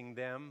convincing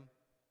them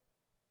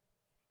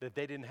that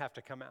they didn't have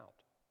to come out.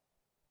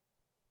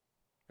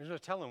 There's no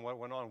telling what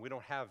went on. We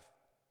don't have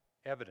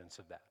evidence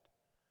of that.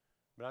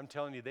 But I'm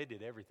telling you, they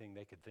did everything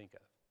they could think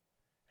of.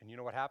 And you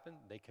know what happened?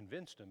 They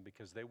convinced them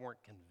because they weren't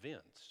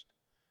convinced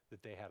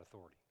that they had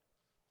authority.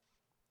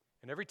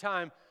 And every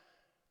time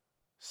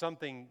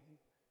something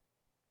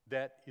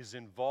that is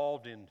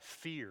involved in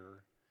fear,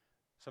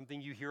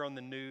 something you hear on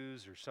the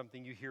news or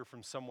something you hear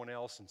from someone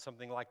else and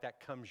something like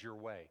that comes your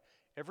way,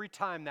 every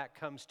time that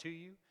comes to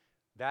you,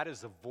 that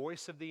is the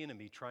voice of the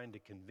enemy trying to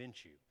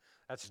convince you.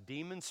 That's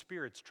demon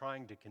spirits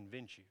trying to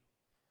convince you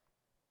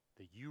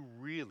that you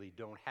really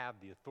don't have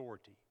the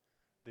authority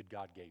that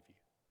God gave you.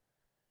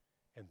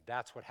 And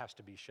that's what has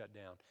to be shut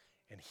down.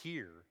 And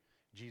here,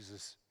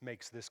 Jesus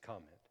makes this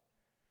comment.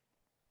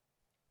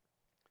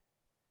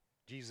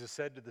 Jesus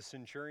said to the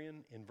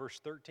centurion in verse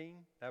 13,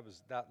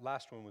 that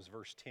last one was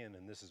verse 10,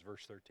 and this is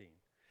verse 13.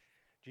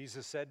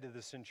 Jesus said to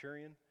the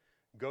centurion,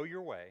 go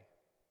your way,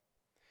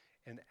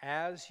 and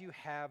as you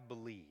have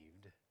believed,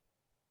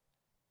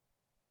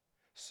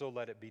 so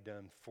let it be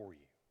done for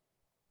you.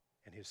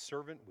 And his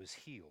servant was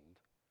healed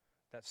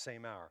that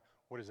same hour.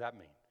 What does that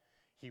mean?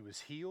 He was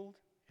healed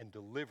and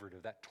delivered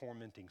of that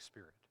tormenting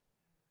spirit.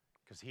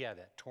 Because he had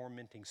that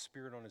tormenting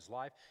spirit on his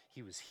life.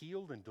 He was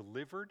healed and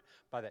delivered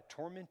by that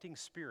tormenting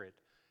spirit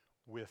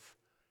with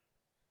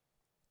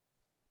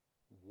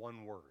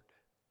one word.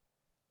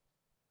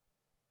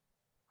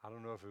 I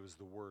don't know if it was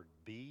the word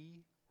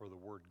be or the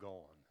word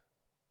gone.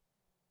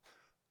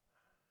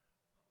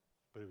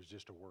 But it was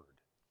just a word.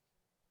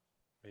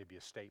 Maybe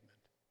a statement.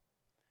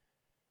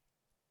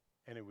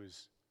 And it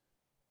was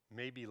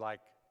maybe like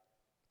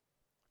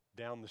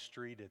down the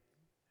street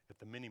at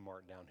the mini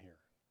mart down here.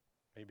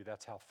 Maybe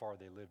that's how far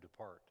they lived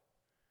apart.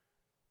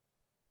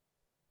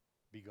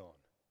 Be gone.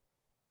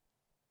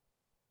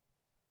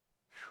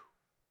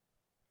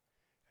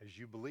 Whew. As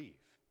you believe,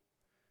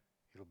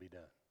 it'll be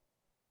done.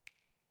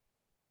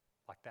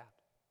 Like that.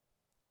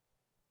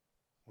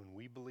 When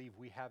we believe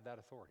we have that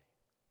authority.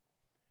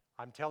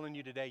 I'm telling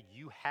you today,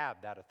 you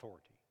have that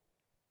authority.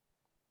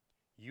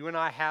 You and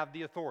I have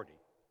the authority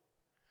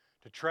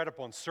to tread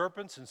upon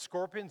serpents and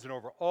scorpions and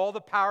over all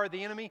the power of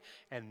the enemy,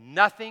 and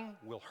nothing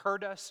will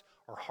hurt us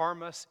or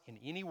harm us in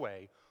any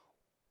way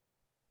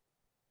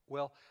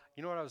Well,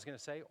 you know what I was going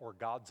to say? Or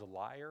God's a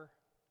liar,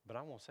 but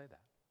I won't say that.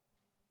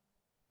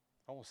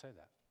 I won't say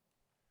that.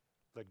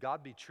 Let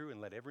God be true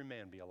and let every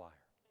man be a liar.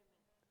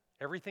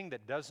 Everything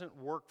that doesn't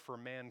work for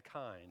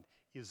mankind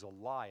is a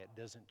lie. It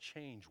doesn't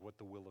change what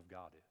the will of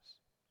God is.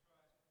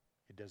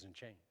 It doesn't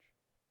change.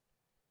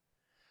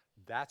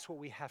 That's what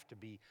we have to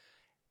be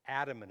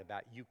adamant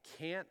about. You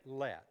can't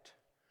let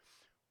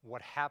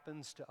what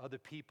happens to other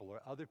people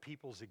or other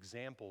people's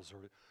examples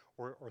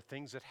or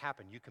things that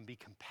happen. You can be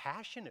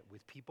compassionate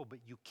with people, but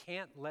you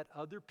can't let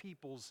other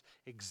people's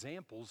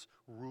examples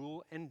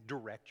rule and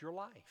direct your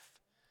life.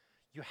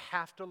 You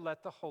have to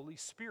let the Holy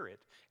Spirit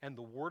and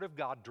the Word of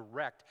God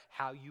direct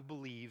how you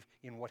believe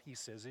in what He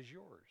says is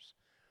yours.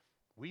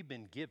 We've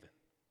been given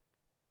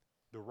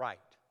the right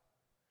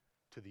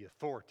to the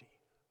authority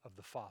of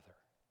the Father.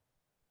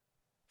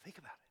 Think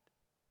about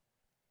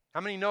it.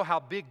 How many know how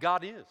big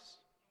God is?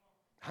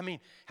 How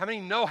many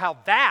know how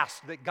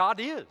vast that God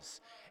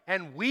is?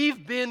 And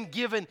we've been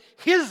given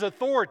His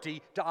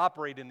authority to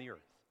operate in the earth.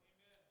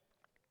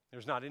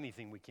 There's not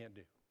anything we can't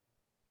do.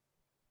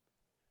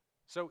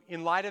 So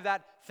in light of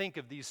that, think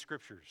of these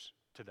scriptures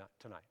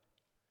tonight.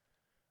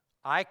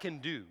 I can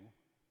do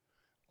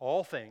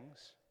all things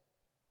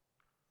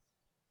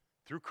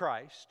through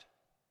Christ,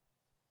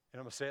 and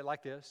I'm going to say it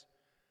like this,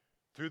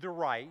 through the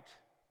right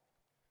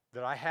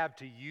that I have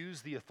to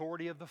use the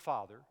authority of the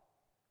Father.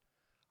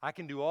 I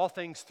can do all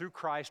things through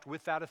Christ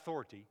with that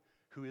authority,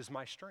 who is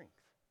my strength.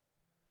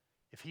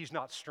 If He's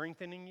not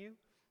strengthening you,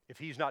 if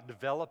He's not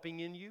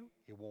developing in you,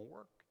 it won't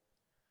work.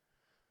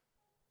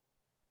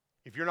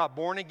 If you're not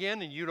born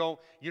again and you're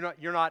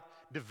not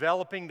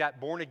developing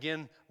that born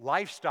again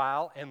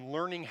lifestyle and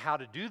learning how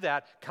to do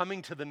that,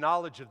 coming to the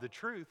knowledge of the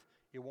truth,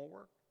 it won't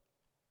work.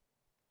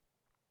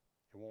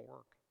 It won't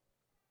work.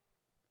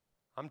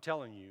 I'm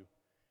telling you,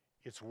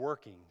 it's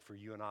working for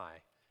you and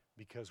I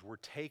because we're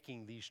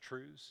taking these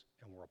truths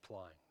and we're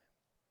applying them.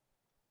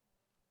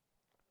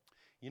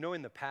 You know,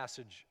 in the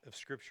passage of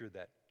Scripture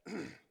that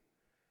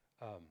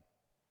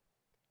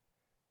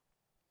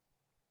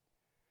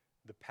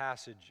the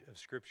passage of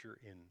Scripture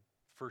in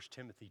 1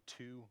 Timothy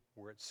 2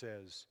 where it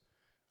says,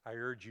 I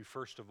urge you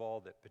first of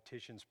all that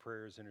petitions,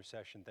 prayers,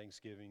 intercession,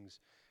 thanksgivings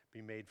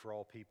be made for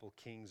all people,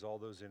 kings, all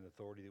those in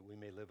authority, that we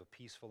may live a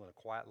peaceful and a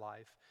quiet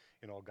life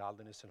in all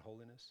godliness and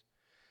holiness.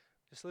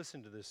 Just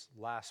listen to this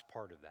last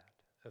part of that,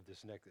 of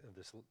this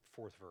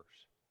fourth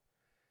verse.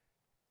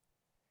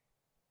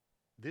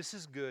 This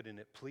is good and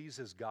it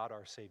pleases God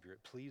our Savior.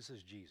 It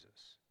pleases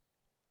Jesus,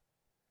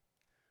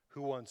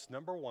 who wants,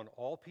 number one,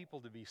 all people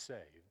to be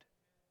saved,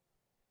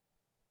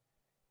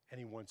 and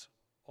He wants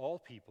all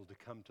people to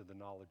come to the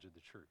knowledge of the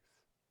truth.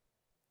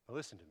 Now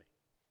listen to me.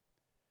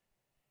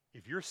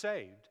 If you're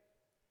saved,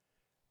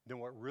 then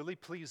what really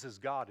pleases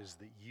God is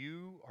that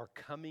you are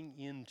coming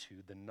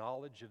into the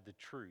knowledge of the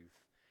truth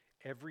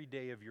every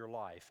day of your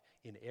life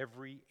in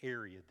every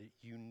area that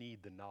you need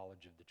the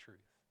knowledge of the truth.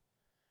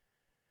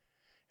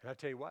 And I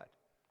tell you what,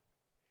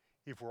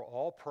 if we're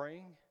all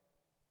praying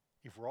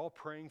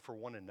for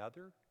one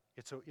another,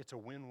 it's a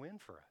win-win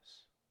for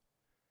us.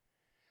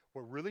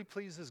 What really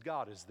pleases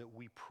God is that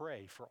we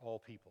pray for all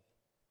people.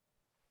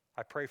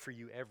 I pray for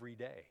you every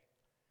day.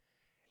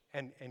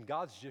 And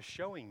God's just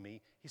showing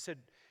me, He said,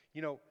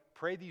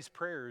 pray these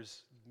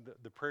prayers,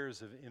 the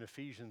prayers in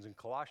Ephesians and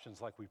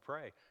Colossians like we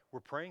pray. We're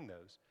praying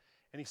those.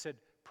 And He said,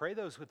 pray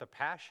those with a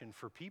passion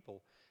for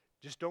people.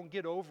 Just don't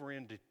get over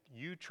into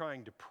you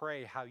trying to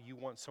pray how you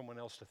want someone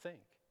else to think.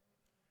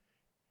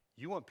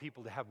 You want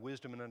people to have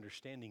wisdom and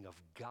understanding of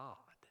God.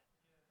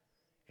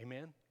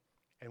 Amen?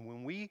 And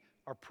when we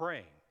are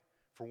praying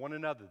for one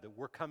another that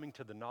we're coming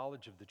to the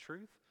knowledge of the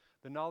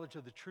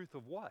truth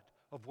of what?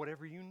 Of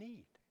whatever you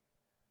need.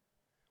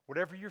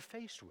 Whatever you're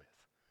faced with.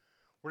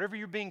 Whatever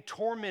you're being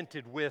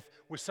tormented with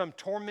some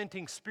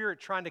tormenting spirit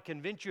trying to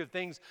convince you of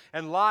things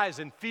and lies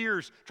and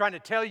fears trying to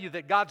tell you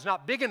that God's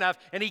not big enough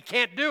and He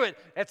can't do it.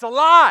 It's a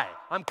lie.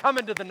 I'm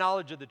coming to the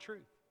knowledge of the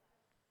truth.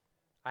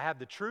 I have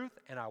the truth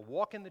and I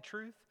walk in the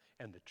truth,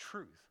 and the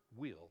truth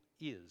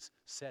is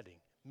setting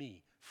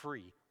me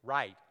free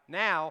right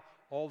now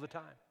all the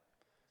time.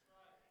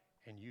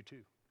 And you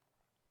too.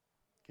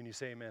 Can you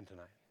say amen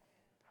tonight?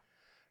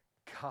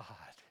 God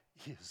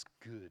is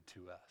good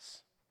to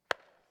us.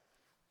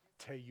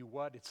 Tell you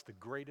what, it's the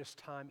greatest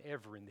time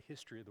ever in the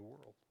history of the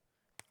world.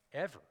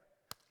 Ever.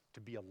 To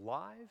be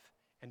alive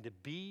and to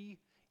be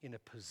in a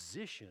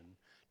position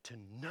to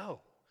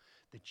know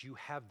that you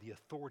have the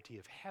authority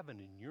of heaven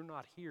and you're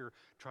not here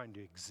trying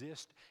to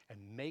exist and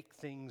make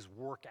things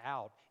work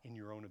out in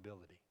your own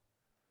ability.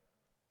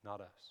 Not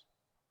us.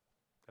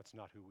 That's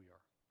not who we are.